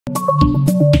Hello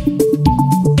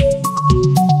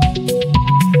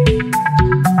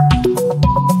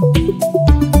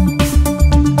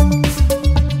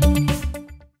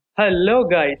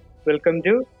guys, welcome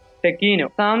to Techino.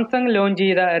 Samsung launch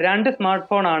ചെയ്ത രണ്ട് smart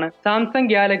phone ആണ് Samsung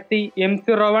Galaxy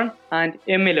M01 and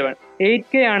M11.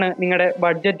 8K ആണ് നിങ്ങളുടെ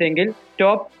ബഡ്ജറ്റ് എങ്കിൽ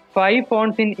top 5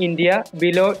 phones in India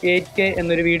below 8K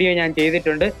എന്നൊരു video ഞാൻ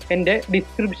ചെയ്തിട്ടുണ്ട്. എൻ്റെ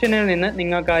ഡിസ്ക്രിപ്ഷനിൽ നിന്ന്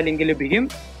നിങ്ങൾക്ക് ആ ലിങ്ക് ലഭിക്കും.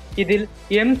 ഇതിൽ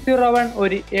M01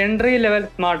 ഒരു എൻട്രി ലെവൽ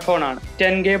സ്മാർട്ട് ഫോൺ ആണ്.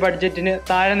 10K ബഡ്ജറ്റിന്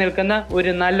താഴെ നിൽക്കുന്ന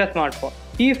ഒരു നല്ല smart phone.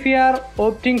 If you are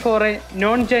opting for a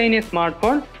non-Chinese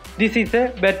smartphone, this is a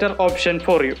better option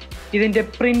for you. ഇതിൻ്റെ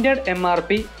പ്രിന്റഡ്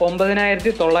MRP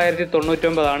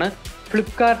 9999 ആണ്.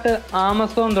 ഫ്ലിപ്കാർട്ട്,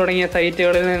 ആമസോൺ തുടങ്ങിയ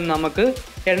സൈറ്റുകളിൽ നിന്ന് നമുക്ക്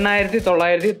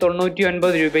 8999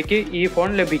 രൂപയ്ക്ക് ഈ ഫോൺ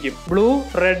ലഭിക്കും. ബ്ലൂ,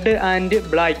 റെഡ് ആൻഡ്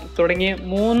ബ്ലാക്ക് തുടങ്ങിയ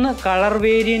 3 കളർ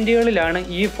വേരിയന്റുകളിലാണ്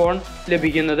ഈ ഫോൺ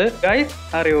ലഭിക്കുന്നത്. Guys,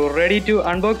 are you ready to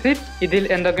unbox it? ഇതിൽ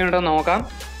എന്തൊക്കെയുണ്ടെന്ന് നോക്കാം.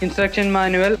 ഇൻസ്ട്രക്ഷൻ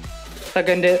മാനുവൽ,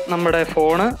 സെക്കൻഡ് നമ്മുടെ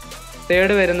ഫോണ്,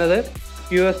 തേർഡ് വരുന്നത്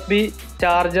USB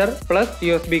charger plus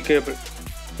USB cable.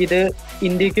 ഇത്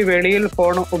ഇന്ത്യക്ക് വെളിയിൽ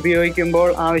ഫോൺ ഉപയോഗിക്കുമ്പോൾ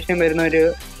ആവശ്യം വരുന്ന ഒരു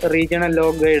റീജിയണൽ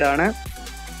ലോഗ് ഗൈഡാണ്.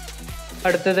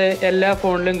 അടുത്തത് എല്ലാ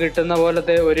ഫോണിലും കിട്ടുന്ന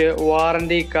പോലത്തെ ഒരു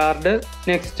വാറണ്ടി കാർഡ്.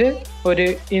 നെക്സ്റ്റ് ഒരു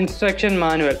ഇൻസ്ട്രക്ഷൻ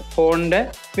മാനുവൽ, ഫോണിൻ്റെ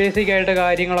ബേസിക് ആയിട്ട്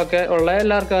കാര്യങ്ങളൊക്കെ ഉള്ള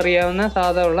എല്ലാവർക്കും അറിയാവുന്ന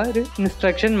സാധാ ഉള്ള ഒരു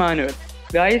ഇൻസ്ട്രക്ഷൻ മാനുവൽ.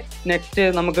 ഗൈസ്, നെക്സ്റ്റ്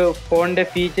നമുക്ക് ഫോണിൻ്റെ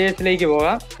ഫീച്ചേഴ്സിലേക്ക്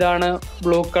പോകാം. ഇതാണ്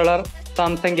blue colour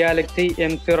Samsung Galaxy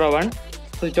M01.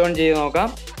 Switch on ചെയ്ത് നോക്കാം.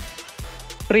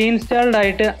 പ്രീ ഇൻസ്റ്റാൾഡ്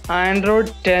ആയിട്ട്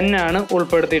ആൻഡ്രോയിഡ് 10 ആണ്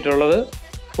ഉൾപ്പെടുത്തിയിട്ടുള്ളത്.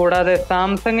 കൂടാതെ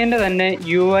സാംസങ്ങിൻ്റെ തന്നെ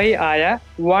UI ആയ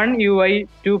One UI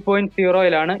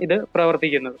 2.0 ഇത്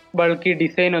പ്രവർത്തിക്കുന്നത്. ബൾക്കി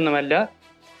ഡിസൈൻ ഒന്നുമല്ല.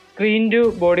 സ്ക്രീൻ ടു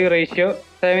ബോഡി റേഷ്യോ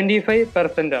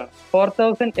 75% ആണ്.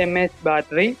 4000 mAh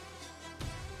ബാറ്ററി,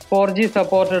 4G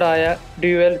സപ്പോർട്ടഡ് ആയ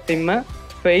dual SIM,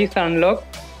 face unlock,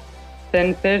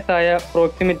 sensors ആയ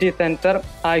പ്രോക്സിമിറ്റി സെൻസർ,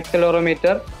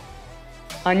 ആക്സിലറോമീറ്റർ,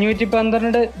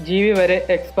 512 GB വരെ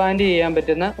എക്സ്പാൻഡ് ചെയ്യാൻ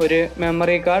പറ്റുന്ന ഒരു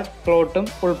മെമ്മറി കാർഡ് സ്ലോട്ടും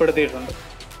ഉൾപ്പെടുത്തിയിട്ടുണ്ട്.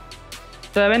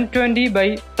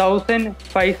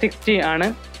 720x1560 ആണ്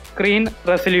screen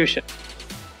resolution.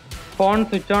 Phone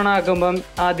switch on ആക്കുമ്പം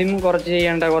ആദ്യം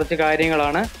ചെയ്യേണ്ട കുറച്ച്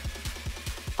കാര്യങ്ങളാണ്.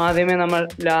 ആദ്യമേ നമ്മൾ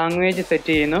ലാംഗ്വേജ്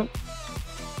സെറ്റ് ചെയ്യുന്നു.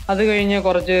 അത് കഴിഞ്ഞ്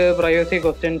കുറച്ച് പ്രൈവസി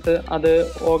ക്വസ്റ്റ്യൻസ് അത്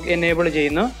എനേബിൾ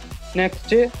ചെയ്യുന്നു.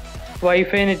 നെക്സ്റ്റ്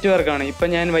വൈഫൈ നെറ്റ്വർക്കാണ്. ഇപ്പം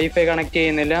ഞാൻ വൈഫൈ കണക്ട്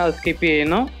ചെയ്യുന്നില്ല, അത് സ്കിപ്പ്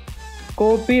ചെയ്യുന്നു.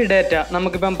 കോപ്പി ഡാറ്റ,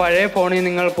 നമുക്കിപ്പം പഴയ ഫോണിൽ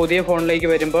നിങ്ങൾ പുതിയ ഫോണിലേക്ക്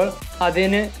വരുമ്പോൾ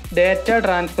അതിന് ഡാറ്റ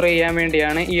ട്രാൻസ്ഫർ ചെയ്യാൻ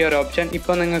വേണ്ടിയാണ് ഈ ഒരു ഓപ്ഷൻ.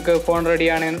 ഇപ്പോൾ നിങ്ങൾക്ക് ഫോൺ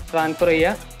റെഡിയാണെങ്കിൽ ട്രാൻസ്ഫർ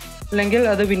ചെയ്യുക, അല്ലെങ്കിൽ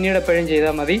അത് പിന്നീട് എപ്പോഴും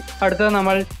ചെയ്താൽ മതി. അടുത്തത്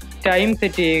നമ്മൾ ടൈം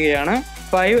സെറ്റ് ചെയ്യുകയാണ്.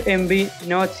 5 MB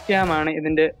നോച്ച് ക്യാം ആണ്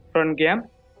ഇതിൻ്റെ ഫ്രണ്ട് ക്യാം.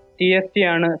 TFT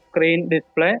ആണ് സ്ക്രീൻ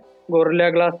ഡിസ്പ്ലേ, ഗൊറില്ല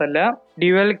ഗ്ലാസ് അല്ല.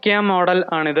 ഡ്യുവൽ ക്യാം മോഡൽ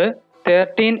ആണിത്.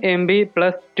 13 MB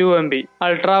പ്ലസ് 2 MB.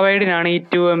 അൾട്രാ വൈഡിനാണ് ഈ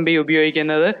 2 MB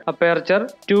ഉപയോഗിക്കുന്നത്. അപ്പേർച്ചർ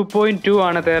 2.2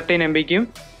 ആണ് 13 MBക്കും,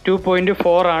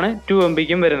 2.4 ആണ് 2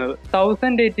 MBക്കും വരുന്നത്.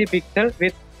 1080 പിക്സൽ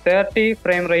വിത്ത് 30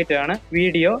 ഫ്രെയിം റേറ്റ് ആണ്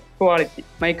വീഡിയോ ക്വാളിറ്റി.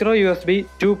 മൈക്രോ USB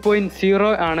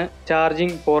 2.0 ആണ്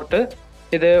ചാർജിങ് പോർട്ട്.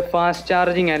 ഇത് ഫാസ്റ്റ്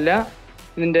ചാർജിങ് അല്ല.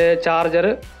 ഇതിൻ്റെ ചാർജർ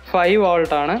 5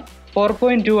 വോൾട്ട് ആണ്.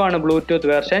 4.2 ആണ് Bluetooth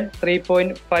version.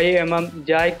 3.5 mm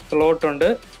Jack slot ഉണ്ട്.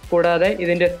 കൂടാതെ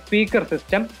ഇതിൻ്റെ സ്പീക്കർ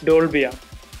സിസ്റ്റം ഡോൾബി ആണ്.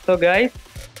 So guys,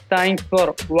 thanks for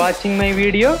watching my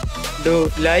video. Do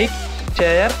like,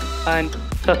 share and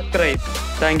subscribe.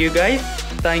 Thank you guys.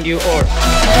 Thank you all.